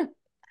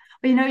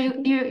 But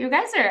you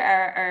guys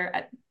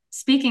are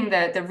speaking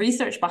the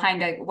research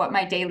behind what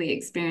my daily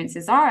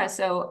experiences are.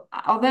 So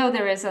although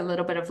there is a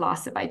little bit of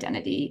loss of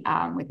identity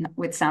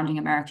with sounding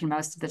American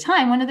most of the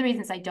time, one of the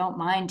reasons I don't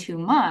mind too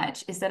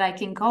much is that I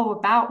can go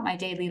about my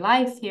daily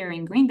life here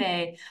in Green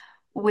Bay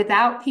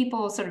without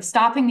people sort of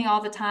stopping me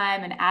all the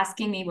time and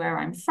asking me where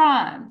I'm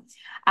from.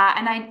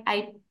 And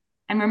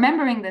I'm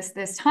remembering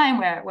this time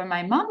where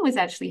my mom was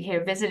actually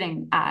here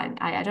visiting.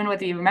 I don't know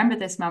whether you remember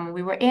this, Mom.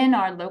 We were in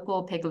our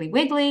local Piggly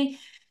Wiggly,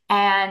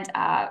 and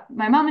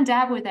my mom and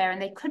dad were there,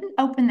 and they couldn't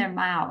open their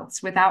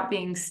mouths without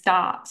being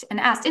stopped and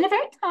asked in a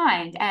very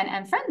kind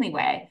and friendly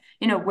way,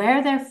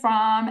 where they're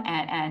from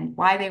and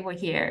why they were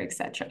here,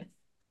 etc.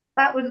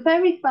 That was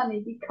very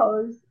funny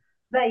because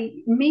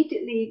they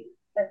immediately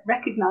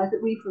recognised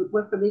that we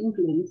were from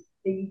England.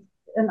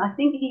 And I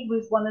think he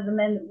was one of the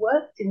men that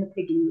worked in the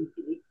Piggly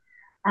Wiggly.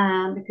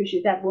 Because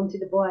your dad wanted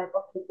to buy a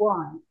bottle of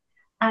wine.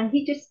 And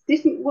he just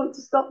didn't want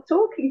to stop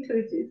talking to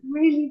us. It's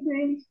really,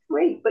 really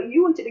sweet. But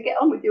you wanted to get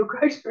on with your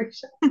grocery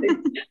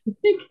shopping.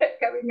 He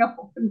kept going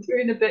off and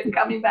doing a bit and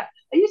coming back.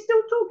 Are you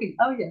still talking?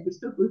 Oh, yeah,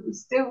 we're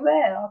still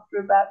there after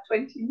about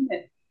 20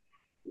 minutes.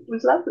 It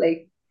was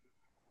lovely.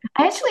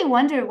 I actually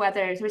wonder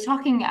whether we're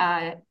talking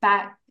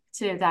back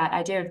to that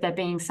idea of there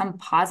being some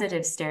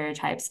positive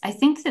stereotypes. I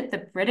think that the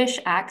British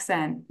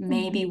accent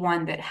may be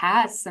one that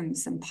has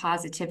some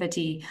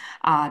positivity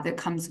that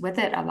comes with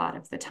it a lot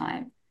of the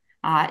time.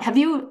 Have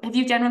you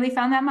generally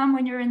found that, Mum,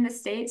 when you're in the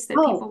States, that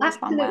Oh, people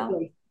respond well?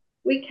 absolutely.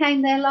 We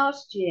came there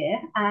last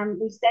year and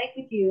we stayed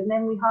with you, and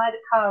then we hired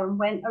a car and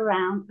went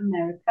around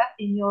America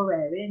in your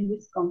area in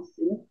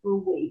Wisconsin for a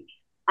week.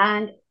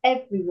 And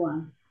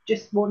everyone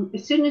just wanted,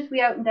 as soon as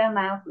we opened our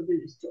mouth, whether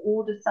it was to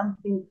order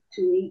something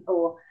to eat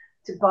or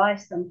to buy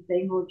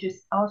something or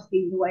just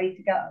asking the way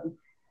to go,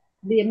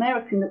 the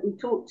American that we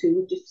talked to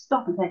would just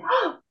stop and say,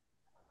 "Oh,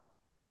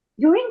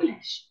 you're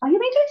English. Are you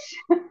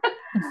English?"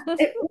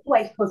 It's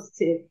always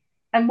positive.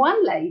 And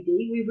one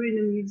lady, we were in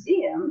a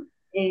museum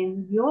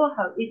in your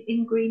home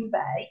in Green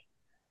Bay,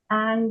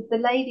 and the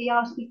lady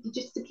asked me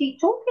to keep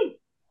talking.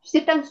 She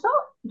said, "Don't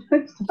stop,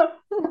 don't stop."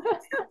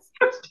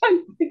 Just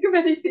don't think of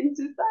anything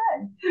to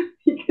say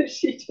because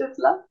she just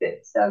loved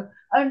it. So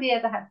only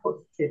ever had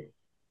positive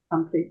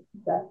something to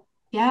say.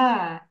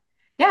 Yeah.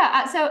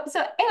 Yeah. So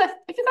Elif,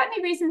 have you got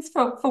any reasons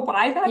for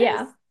why that is?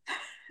 Yeah.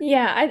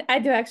 Yeah, I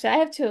do actually. I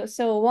have two.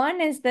 So one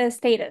is the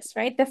status,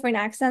 right? Different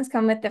accents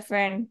come with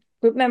different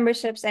group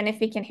memberships. And if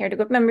you can hear the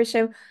group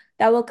membership,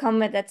 that will come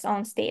with its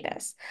own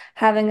status.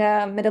 Having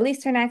a Middle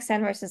Eastern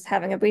accent versus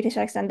having a British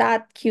accent,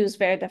 that cues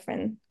very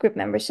different group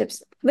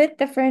memberships with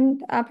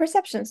different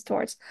perceptions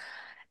towards.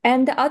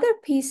 And the other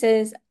piece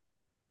is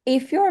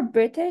if you're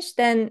British,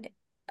 then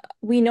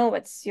we know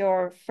it's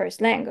your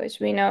first language.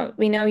 We know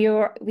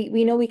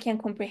we can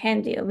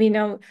comprehend you. We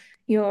know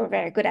you're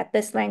very good at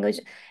this language.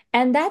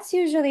 And that's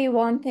usually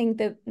one thing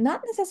that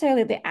not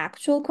necessarily the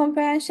actual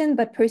comprehension,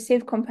 but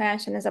perceived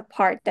comprehension is a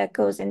part that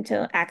goes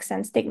into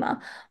accent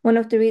stigma. One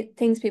of the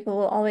things people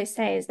will always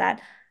say is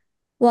that,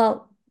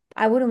 well,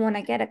 I wouldn't want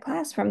to get a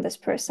class from this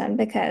person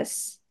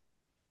because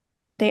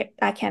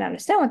I can't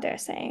understand what they're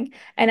saying.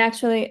 And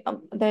actually,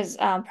 there's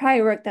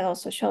prior work that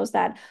also shows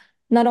that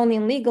not only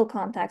in legal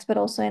context, but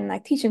also in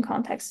like teaching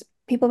context,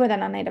 people with a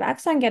non-native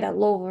accent get a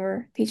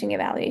lower teaching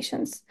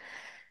evaluations.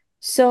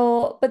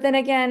 So, but then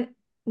again,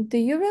 do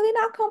you really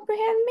not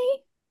comprehend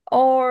me?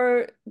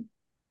 Or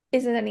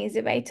is it an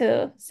easy way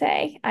to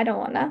say, I don't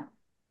want to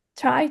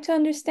try to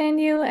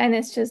understand you? And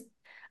it's just,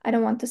 I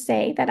don't want to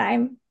say that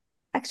I'm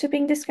actually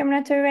being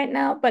discriminatory right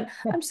now, but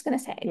I'm just going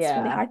to say it's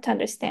really Yeah. hard to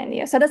understand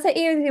you. So that's the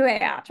easy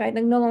way out, right?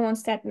 Like no one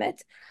wants to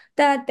admit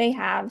that they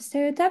have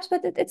stereotypes,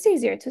 but it's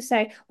easier to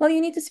say, well, you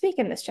need to speak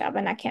in this job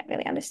and I can't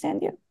really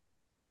understand you.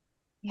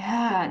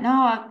 Yeah,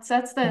 no,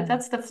 that's Yeah.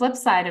 the flip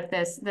side of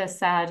this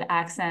sad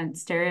accent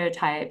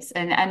stereotypes.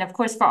 And of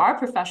course for our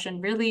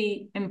profession,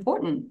 really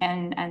important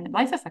and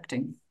life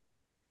affecting.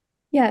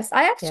 Yes,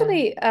 I Yeah.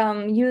 actually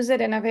use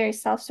it in a very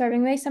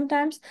self-serving way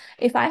sometimes.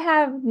 If I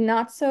have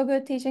not so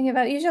good teaching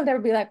about, usually there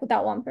will be like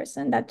that one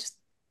person that just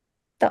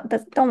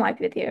don't like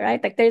with you,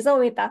 right? Like there's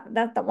always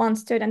that one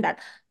student that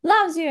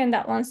loves you and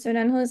that one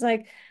student who's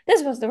like,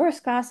 this was the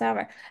worst class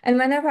ever. And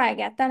whenever I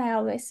get that, I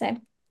always say,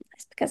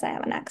 it's because I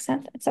have an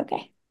accent. It's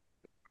okay.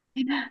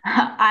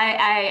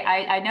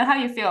 I know how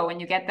you feel when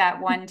you get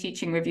that one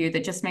teaching review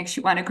that just makes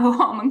you want to go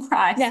home and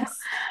cry. So Yes.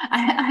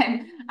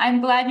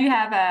 I'm glad you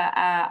have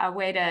a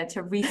way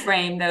to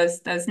reframe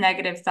those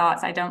negative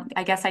thoughts.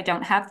 I guess I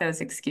don't have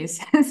those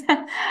excuses.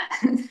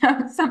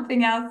 So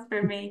something else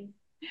for me.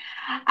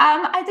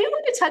 I do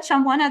want to touch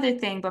on one other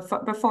thing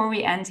before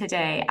we end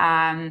today.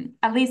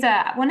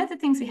 Elisa, one of the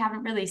things we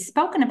haven't really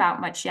spoken about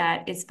much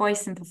yet is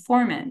voice and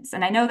performance.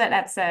 And I know that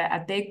that's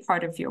a big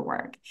part of your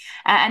work.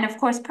 And of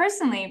course,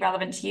 personally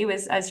relevant to you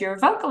as you're a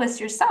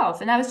vocalist yourself.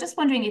 And I was just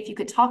wondering if you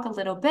could talk a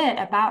little bit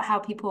about how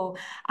people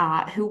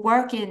who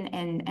work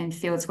in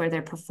fields where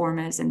they're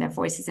performers and their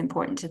voice is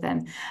important to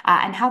them,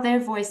 and how their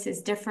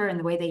voices differ and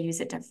the way they use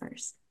it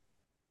differs.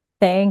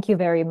 Thank you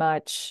very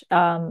much.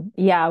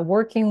 Yeah,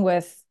 working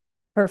with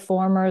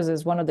performers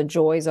is one of the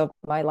joys of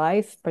my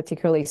life,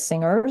 particularly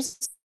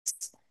singers.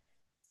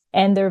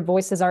 And their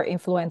voices are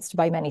influenced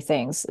by many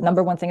things.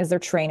 Number one thing is their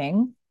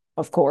training.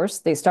 Of course,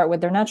 they start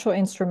with their natural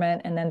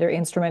instrument and then their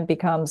instrument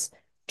becomes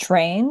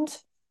trained.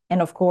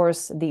 And of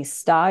course, the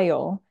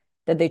style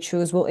that they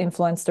choose will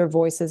influence their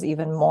voices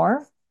even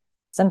more.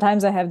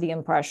 Sometimes I have the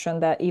impression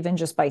that even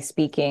just by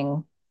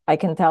speaking, I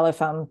can tell if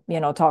I'm,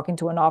 talking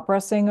to an opera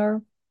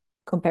singer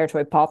compared to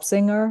a pop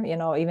singer,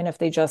 even if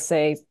they just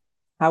say,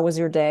 how was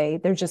your day?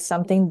 There's just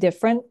something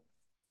different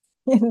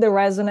in the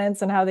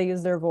resonance and how they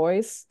use their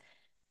voice.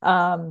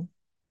 Um,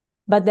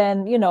 but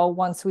then,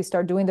 once we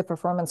start doing the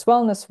performance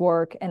wellness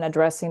work and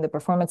addressing the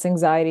performance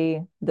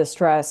anxiety, the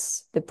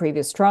stress, the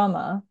previous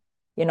trauma,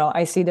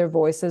 I see their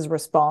voices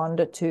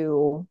respond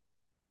to,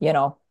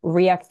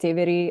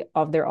 reactivity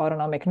of their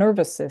autonomic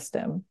nervous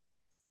system,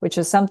 which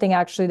is something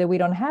actually that we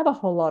don't have a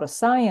whole lot of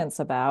science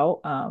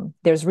about.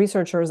 There's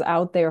researchers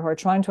out there who are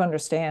trying to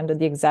understand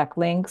the exact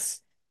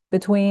links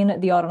between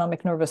the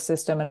autonomic nervous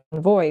system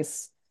and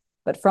voice.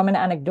 But from an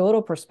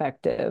anecdotal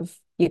perspective,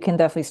 you can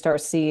definitely start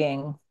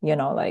seeing,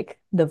 like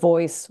the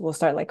voice will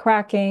start like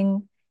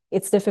cracking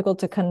It's difficult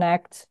to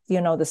connect,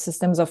 the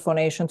systems of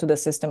phonation to the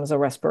systems of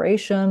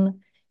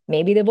respiration.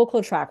 Maybe the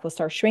vocal tract will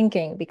start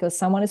shrinking because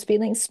someone is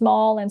feeling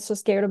small and so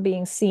scared of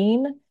being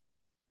seen,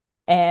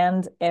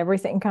 and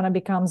everything kind of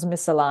becomes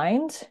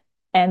misaligned.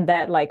 And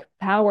that like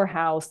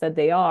powerhouse that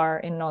they are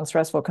in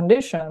non-stressful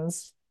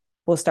conditions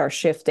will start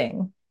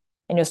shifting.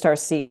 And you'll start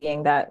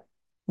seeing that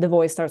the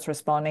voice starts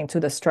responding to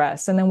the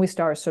stress. And then we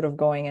start sort of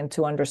going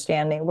into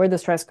understanding where the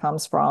stress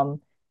comes from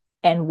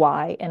and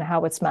why and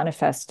how it's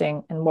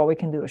manifesting and what we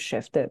can do to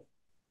shift it.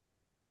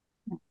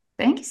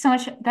 Thank you so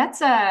much.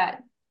 That's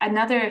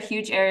another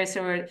huge area.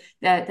 So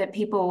that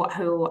people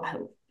who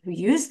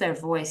use their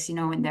voice,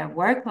 in their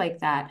work like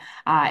that,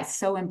 it's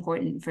so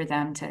important for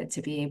them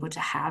to be able to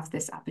have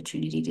this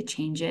opportunity to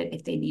change it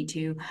if they need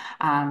to,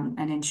 and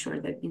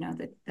ensure that,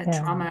 that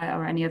trauma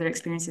or any other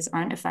experiences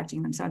aren't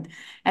affecting them. So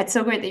it's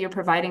so great that you're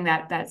providing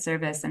that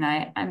service. And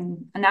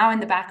I'm now in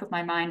the back of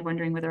my mind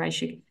wondering whether I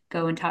should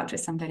go and talk to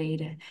somebody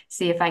to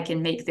see if I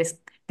can make this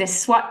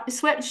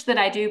switch that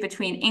I do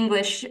between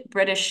English,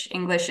 British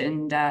English,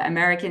 and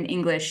American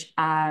English,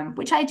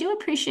 which I do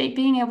appreciate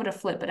being able to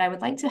flip, but I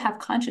would like to have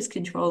conscious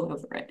control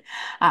over it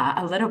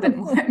a little bit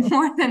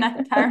more than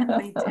I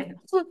currently do.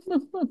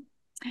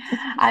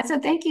 So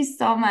thank you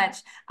so much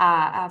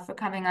for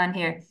coming on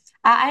here.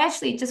 I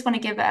actually just want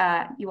to give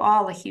you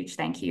all a huge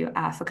thank you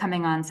for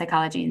coming on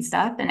Psychology and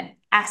Stuff and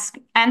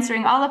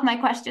answering all of my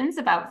questions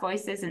about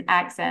voices and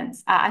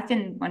accents. I've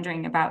been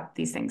wondering about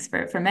these things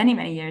for many,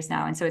 many years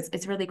now. And so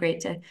it's really great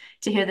to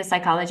hear the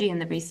psychology and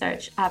the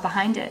research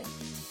behind it.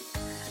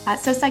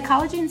 So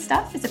Psychology and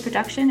Stuff is a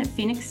production of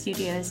Phoenix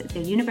Studios at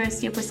the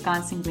University of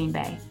Wisconsin, Green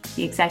Bay.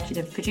 The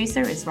executive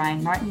producer is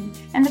Ryan Martin,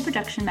 and the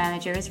production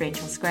manager is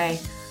Rachel Scray.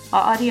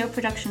 Our audio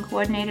production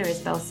coordinator is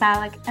Bill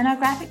Salick, and our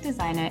graphic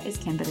designer is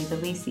Kimberly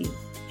Belisi.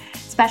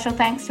 Special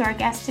thanks to our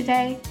guest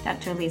today,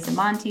 Dr. Elisa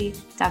Monti,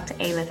 Dr.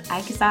 Elif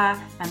Ikizer,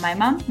 and my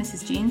mom,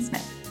 Mrs. Jean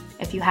Smith.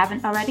 If you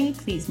haven't already,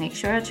 please make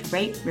sure to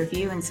rate,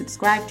 review, and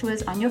subscribe to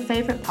us on your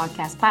favorite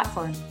podcast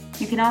platform.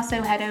 You can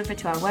also head over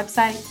to our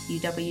website,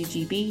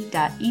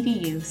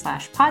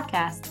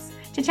 uwgb.edu/podcasts,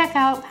 to check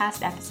out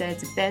past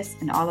episodes of this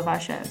and all of our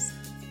shows.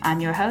 I'm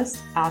your host,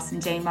 Alison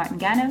Jane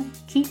Martingano.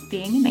 Keep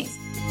being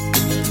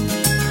amazing.